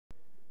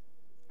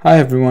Hi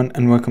everyone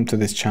and welcome to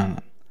this channel.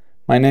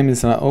 My name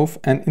is Raouf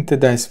and in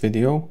today's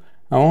video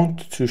I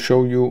want to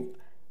show you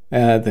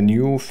the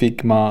new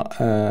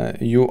Figma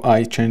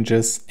UI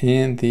changes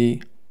in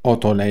the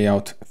auto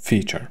layout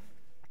feature.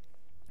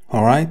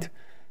 Alright,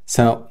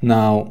 so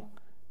now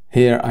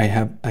here I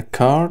have a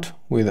card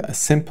with a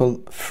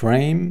simple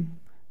frame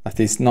that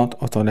is not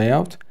auto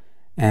layout,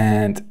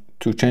 and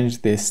to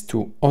change this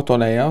to auto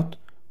layout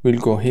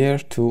we'll go here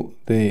to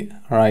the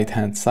right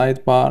hand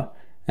sidebar,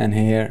 and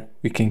here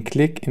we can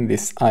click in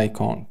this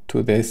icon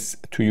to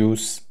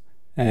use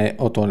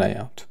auto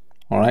layout.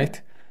 All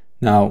right,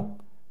 now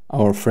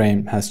our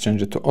frame has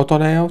changed to auto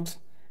layout,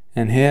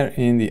 and here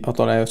in the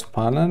auto layout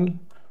panel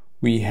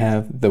we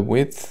have the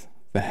width,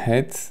 the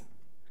head,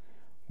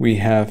 we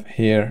have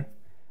here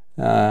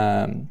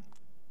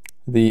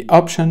the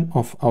option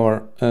of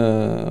our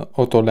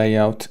auto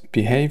layout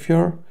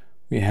behavior.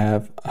 We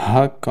have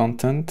hug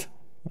content,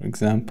 for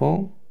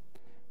example,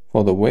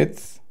 for the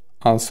width.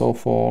 Also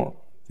for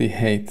the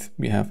height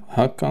we have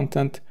hug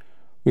content.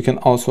 We can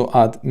also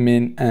add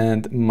min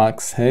and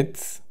max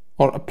height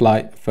or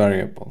apply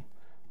variable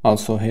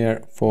also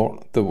here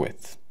for the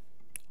width.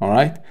 All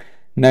right,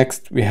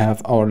 next we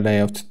have our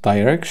layout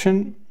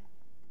direction.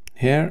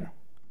 Here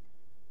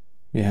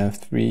we have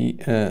three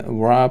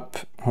wrap,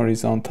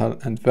 horizontal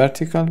and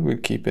vertical. We'll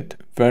keep it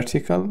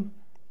vertical.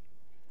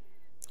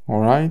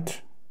 All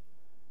right,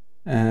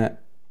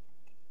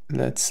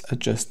 let's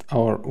adjust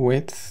our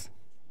width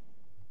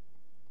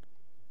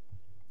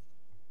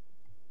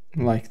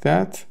like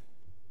that.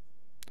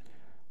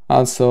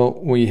 Also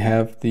we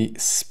have the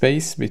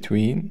space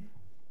between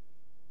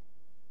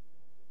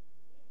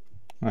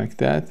like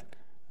that,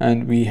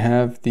 and we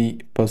have the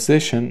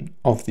position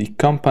of the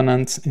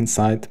components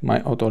inside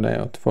my auto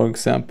layout. For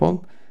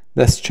example,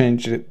 let's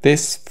change it.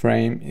 This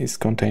frame is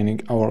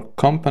containing our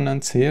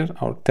components here,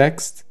 our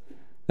text.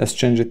 Let's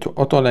change it to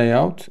auto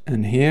layout,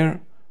 and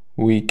here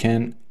we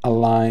can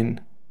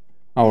align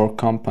our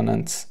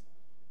components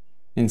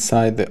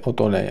inside the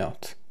auto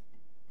layout.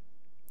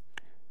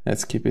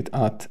 Let's keep it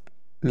at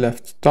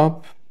left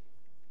top,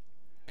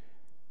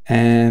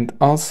 and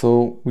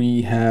also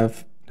we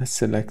have, let's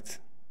select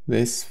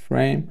this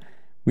frame,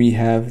 we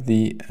have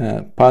the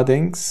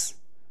paddings,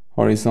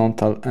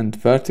 horizontal and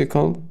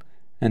vertical,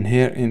 and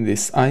here in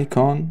this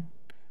icon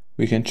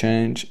we can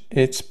change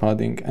each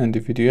padding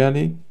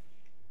individually.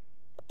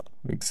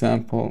 For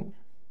example,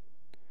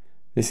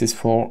 this is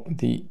for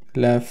the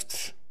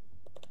left,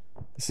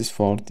 this is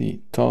for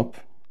the top,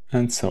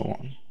 and so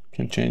on. You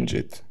can change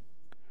it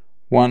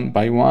one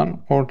by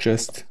one or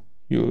just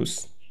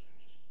use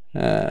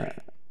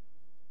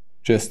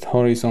just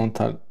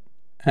horizontal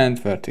and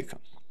vertical.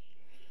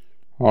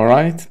 All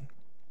right,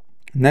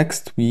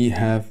 next we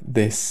have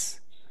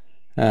this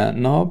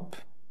knob.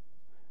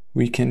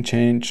 We can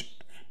change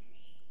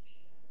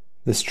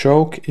the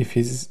stroke if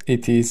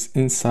it is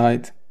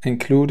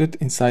included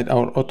inside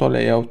our auto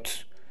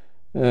layout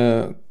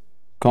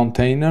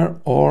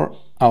container or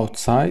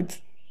outside,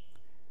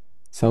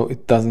 so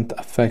it doesn't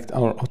affect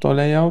our auto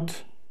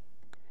layout.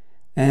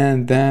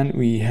 And then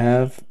we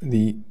have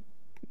the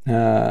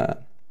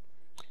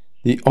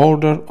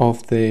order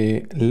of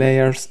the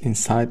layers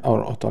inside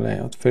our auto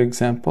layout. For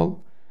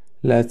example,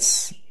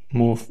 let's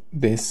move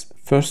this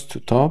first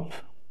to top.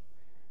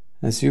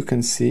 As you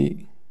can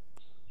see,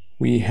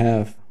 we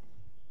have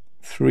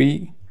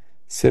 3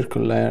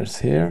 circle layers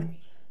here.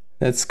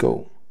 Let's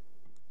go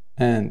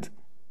and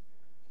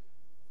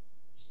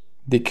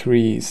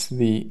decrease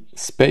the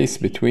space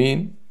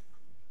between,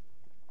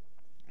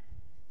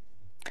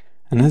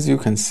 and as you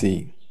can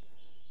see,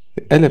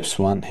 the ellipse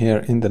one here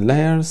in the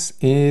layers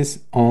is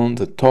on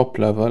the top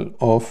level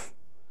of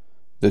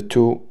the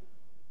 2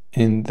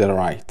 in the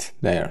right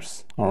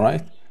layers. All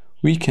right,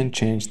 we can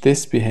change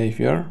this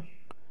behavior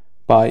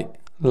by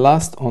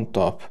last on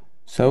top,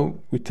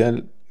 so we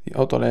tell the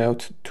auto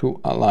layout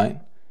to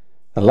align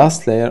the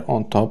last layer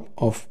on top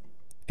of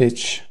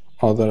each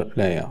other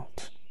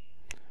layout.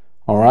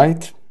 All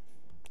right,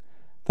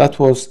 that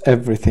was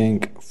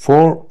everything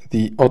for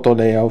the auto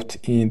layout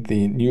in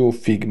the new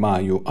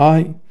Figma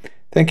UI.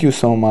 Thank you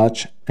so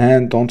much,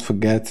 and don't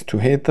forget to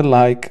hit the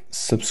like,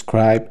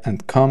 subscribe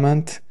and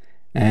comment,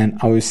 and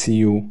I will see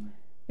you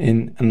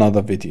in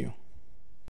another video.